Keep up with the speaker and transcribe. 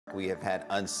We have had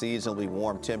unseasonably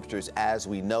warm temperatures, as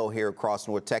we know, here across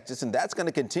North Texas, and that's going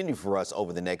to continue for us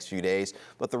over the next few days.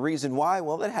 But the reason why,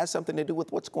 well, that has something to do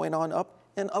with what's going on up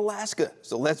in Alaska.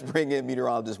 So let's bring in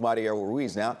meteorologist Maria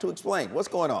Ruiz now to explain what's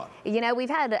going on. You know, we've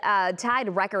had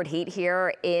tide record heat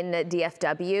here in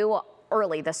DFW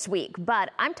early this week,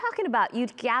 but I'm talking about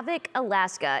Utqiagvik,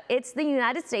 Alaska. It's the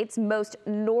United States' most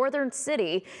northern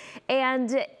city,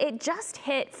 and it just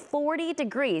hit 40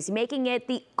 degrees, making it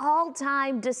the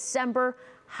all-time December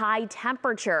high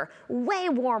temperature, way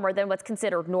warmer than what's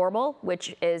considered normal,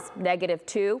 which is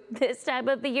 -2 this time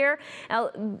of the year. Now,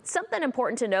 something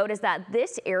important to note is that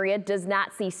this area does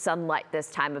not see sunlight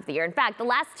this time of the year. In fact, the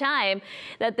last time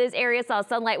that this area saw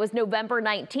sunlight was November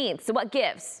 19th. So what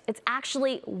gives? It's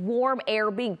actually warm air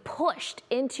being pushed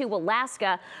into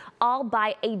Alaska, all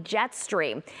by a jet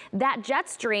stream. That jet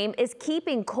stream is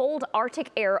keeping cold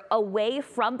Arctic air away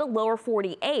from the lower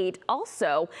 48,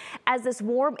 also as this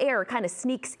warm air kind of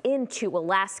sneaks into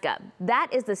Alaska. That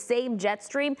is the same jet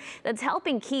stream that's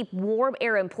helping keep warm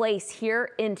air in place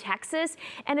here in Texas,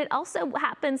 and it also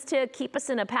happens to keep us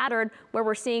in a pattern where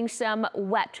we're seeing some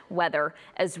wet weather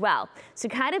as well. So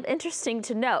kind of interesting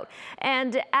to note.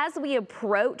 And as we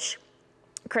approach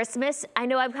Christmas, I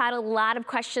know I've had a lot of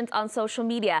questions on social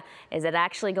media. Is it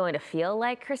actually going to feel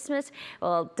like Christmas?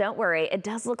 Well, don't worry. It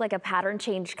does look like a pattern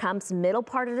change comes middle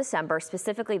part of December,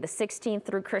 specifically the 16th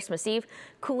through Christmas Eve.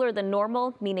 Cooler than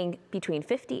normal, meaning between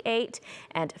 58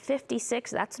 and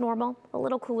 56. That's normal. A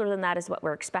little cooler than that is what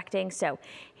we're expecting. So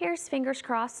here's fingers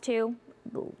crossed to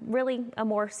really a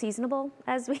more seasonable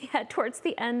as we head towards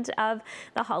the end of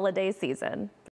the holiday season.